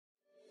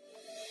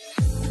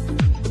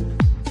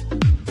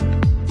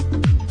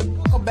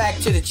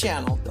to the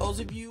channel. Those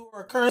of you who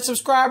are current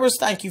subscribers,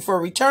 thank you for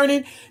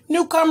returning.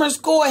 Newcomers,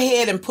 go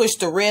ahead and push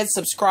the red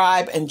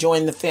subscribe and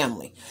join the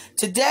family.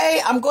 Today,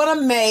 I'm going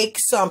to make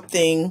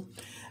something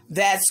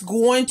that's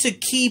going to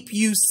keep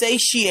you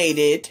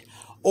satiated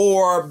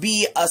or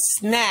be a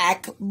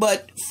snack,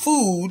 but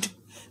food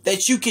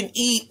that you can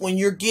eat when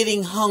you're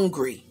getting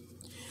hungry.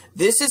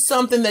 This is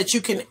something that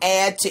you can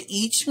add to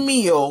each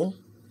meal.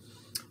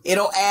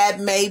 It'll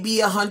add maybe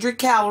 100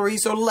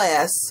 calories or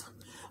less,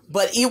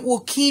 but it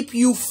will keep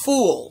you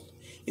full.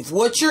 If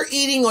what you're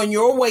eating on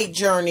your weight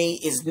journey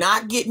is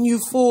not getting you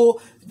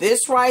full,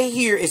 this right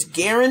here is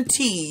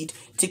guaranteed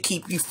to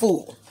keep you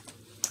full.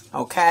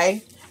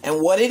 Okay?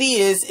 And what it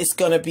is, it's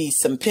going to be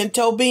some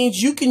pinto beans.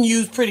 You can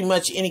use pretty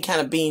much any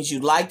kind of beans you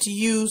like to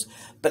use,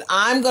 but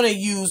I'm going to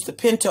use the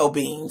pinto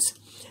beans.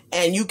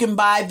 And you can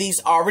buy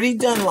these already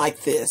done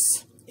like this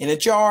in a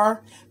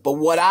jar. But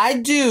what I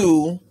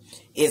do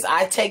is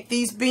I take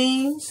these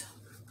beans.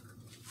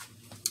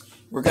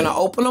 We're going to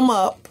open them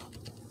up.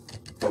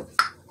 And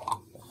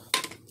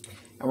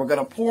we're going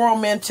to pour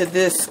them into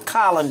this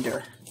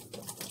colander.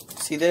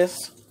 See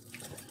this?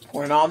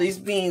 Pouring all these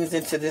beans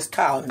into this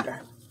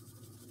colander.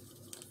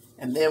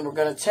 And then we're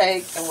going to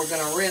take and we're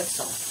going to rinse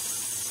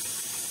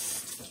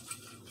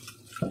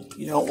them.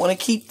 You don't want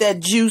to keep that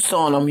juice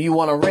on them. You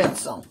want to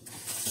rinse them.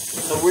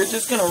 So we're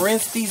just going to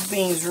rinse these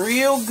beans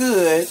real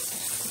good.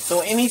 So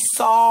any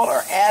salt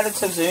or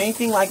additives or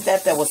anything like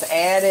that that was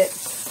added,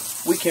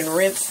 we can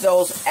rinse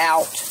those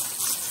out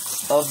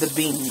of the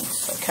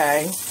beans,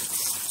 okay?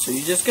 So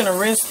you're just going to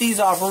rinse these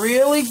off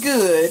really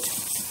good.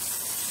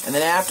 And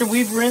then after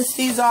we've rinsed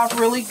these off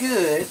really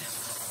good,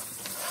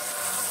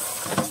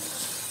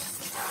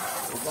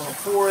 we're going to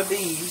pour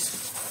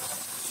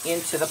these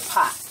into the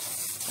pot,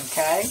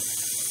 okay?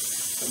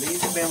 So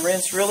these have been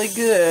rinsed really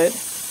good.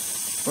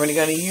 We're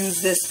going to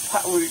use this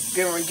pot. We're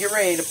going to get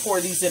ready to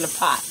pour these in a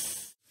pot.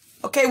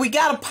 Okay, we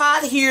got a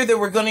pot here that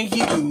we're going to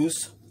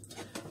use.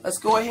 Let's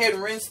go ahead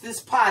and rinse this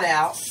pot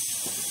out.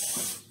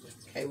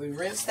 Okay, we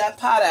rinsed that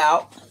pot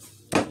out.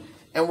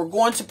 And we're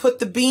going to put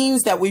the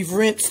beans that we've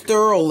rinsed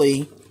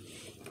thoroughly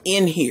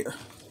in here.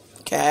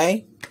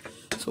 Okay,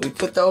 so we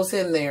put those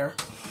in there.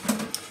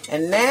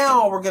 And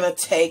now we're going to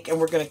take and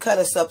we're going to cut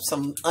us up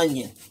some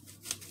onion.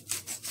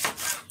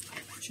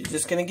 So you're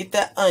just going to get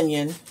that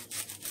onion.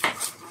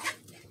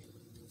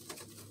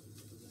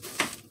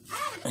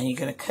 And you're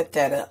going to cut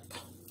that up.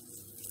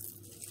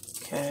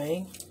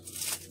 Okay.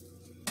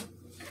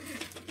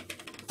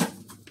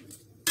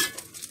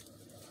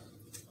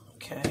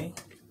 Okay.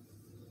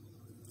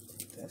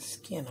 Take that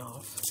skin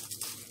off.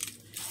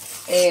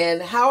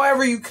 And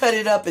however you cut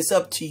it up, it's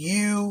up to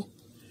you.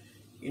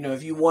 You know,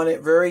 if you want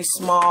it very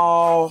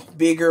small,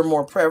 bigger,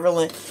 more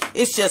prevalent,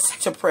 it's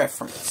just to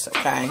preference,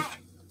 okay?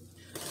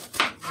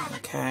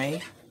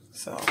 Okay.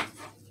 So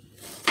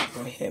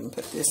go ahead and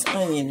put this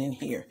onion in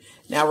here.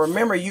 Now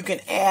remember, you can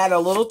add a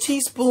little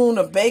teaspoon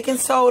of baking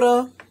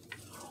soda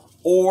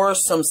or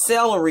some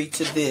celery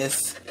to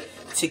this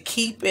to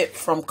keep it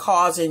from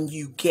causing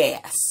you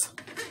gas.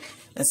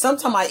 And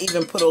sometimes I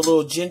even put a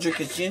little ginger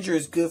because ginger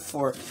is good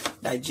for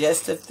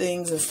digestive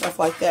things and stuff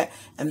like that.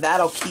 And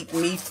that'll keep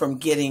me from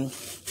getting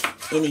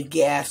any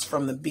gas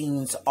from the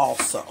beans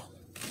also.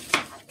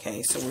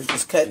 Okay, so we're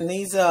just cutting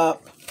these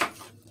up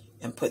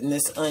and putting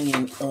this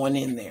onion on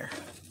in there.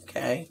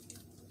 Okay.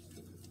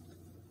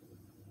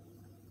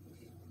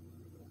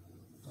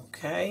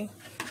 Okay,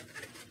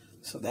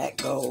 so that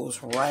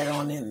goes right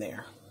on in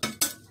there.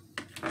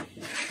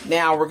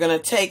 Now we're going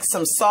to take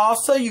some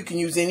salsa. You can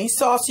use any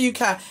salsa you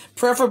can,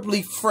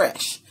 preferably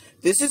fresh.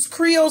 This is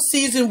Creole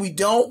season. We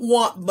don't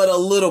want but a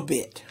little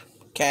bit.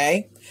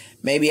 Okay,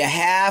 maybe a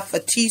half a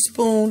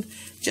teaspoon,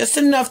 just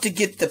enough to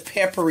get the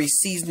peppery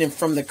seasoning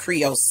from the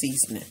Creole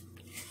seasoning.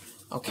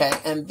 Okay,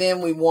 and then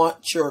we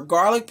want your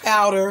garlic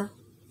powder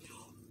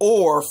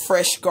or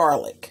fresh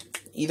garlic,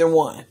 either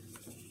one.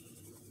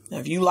 Now,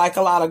 if you like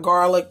a lot of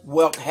garlic,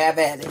 well, have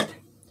at it.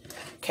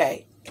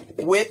 Okay.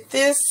 With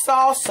this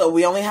salsa,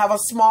 we only have a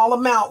small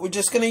amount. We're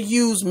just going to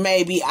use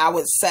maybe, I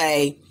would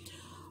say,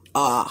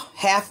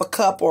 half a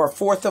cup or a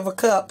fourth of a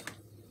cup.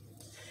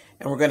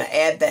 And we're going to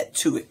add that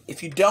to it.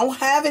 If you don't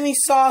have any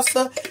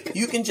salsa,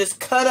 you can just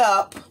cut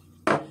up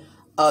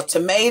a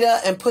tomato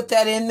and put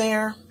that in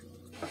there.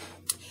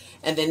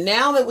 And then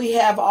now that we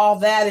have all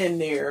that in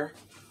there,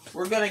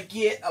 we're going to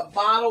get a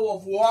bottle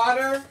of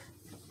water.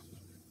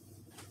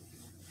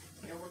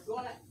 We're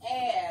going to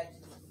add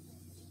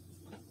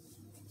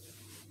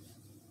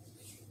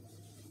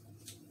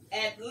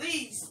at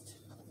least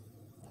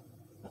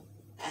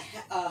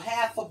a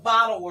half a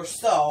bottle or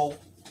so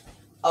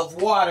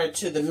of water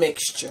to the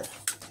mixture.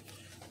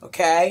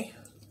 Okay?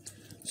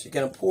 So you're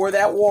going to pour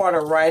that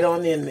water right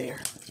on in there.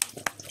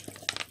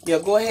 Yeah,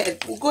 go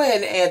ahead. We'll go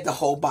ahead and add the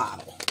whole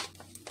bottle.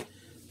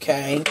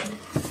 Okay?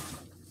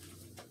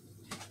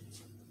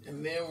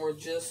 And then we're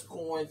just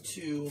going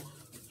to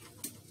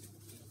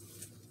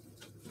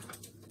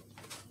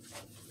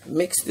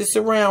mix this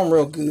around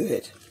real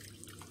good.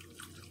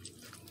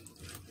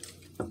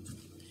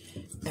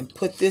 And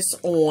put this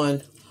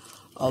on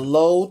a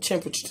low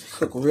temperature to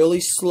cook really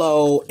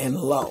slow and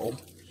low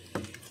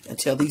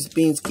until these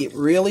beans get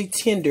really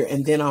tender,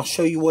 and then I'll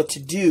show you what to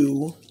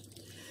do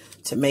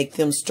to make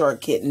them start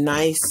getting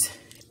nice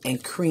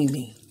and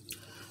creamy.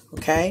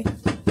 Okay,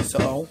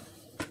 so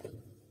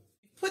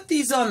put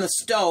these on the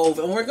stove,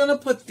 and we're going to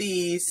put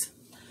these,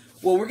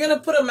 well, we're going to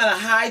put them at a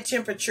high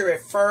temperature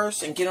at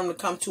first and get them to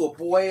come to a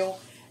boil,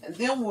 and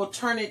then we'll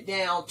turn it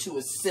down to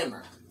a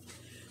simmer.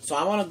 So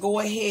I want to go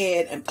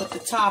ahead and put the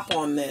top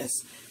on this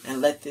and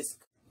let this.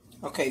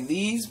 Okay,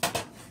 these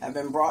have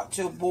been brought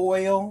to a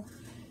boil.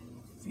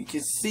 You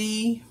can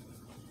see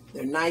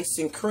they're nice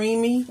and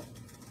creamy.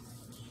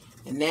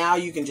 And now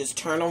you can just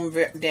turn them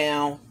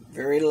down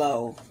very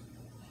low.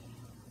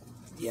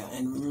 Yeah,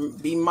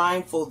 and be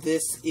mindful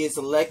this is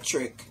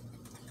electric.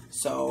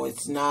 So it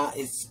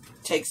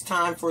takes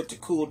time for it to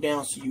cool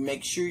down. So you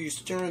make sure you're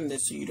stirring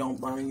this so you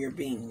don't burn your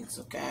beans,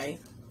 okay?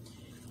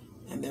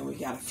 And then we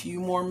got a few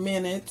more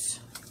minutes.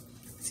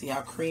 See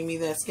how creamy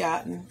that's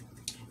gotten?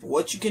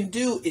 What you can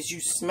do is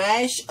you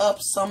smash up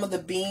some of the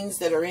beans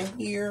that are in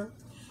here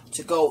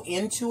to go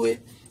into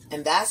it,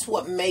 and that's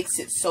what makes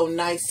it so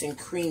nice and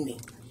creamy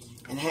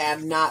and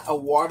have not a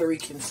watery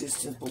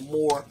consistency but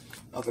more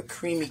of a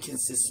creamy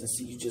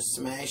consistency. You just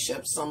smash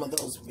up some of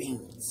those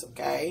beans,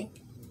 okay?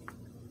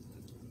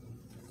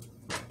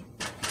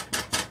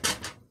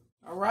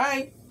 All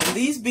right,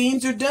 these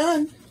beans are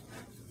done.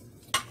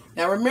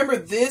 Now remember,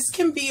 this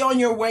can be on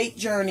your weight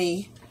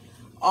journey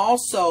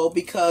also,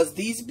 because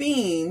these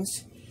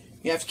beans,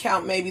 you have to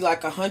count maybe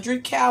like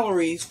 100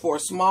 calories. For a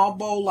small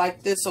bowl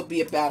like this will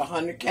be about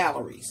 100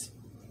 calories.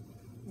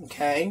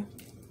 Okay?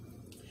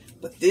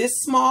 But this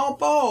small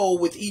bowl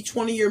with each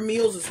one of your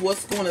meals is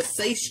what's going to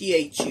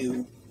satiate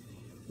you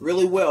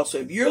really well. So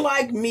if you're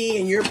like me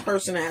and you're a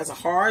person that has a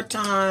hard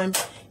time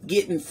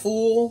getting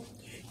full,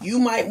 you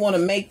might want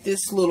to make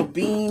this little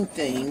bean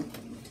thing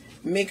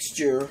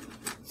mixture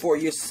for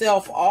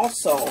yourself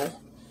also,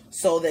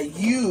 so that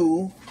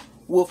you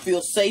will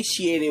feel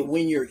satiated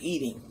when you're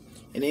eating.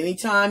 And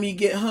anytime you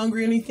get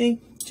hungry or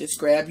anything, just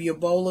grab you a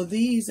bowl of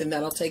these and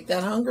that'll take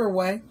that hunger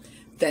away.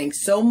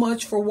 Thanks so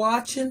much for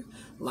watching.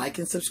 Like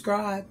and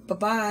subscribe.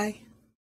 Bye-bye.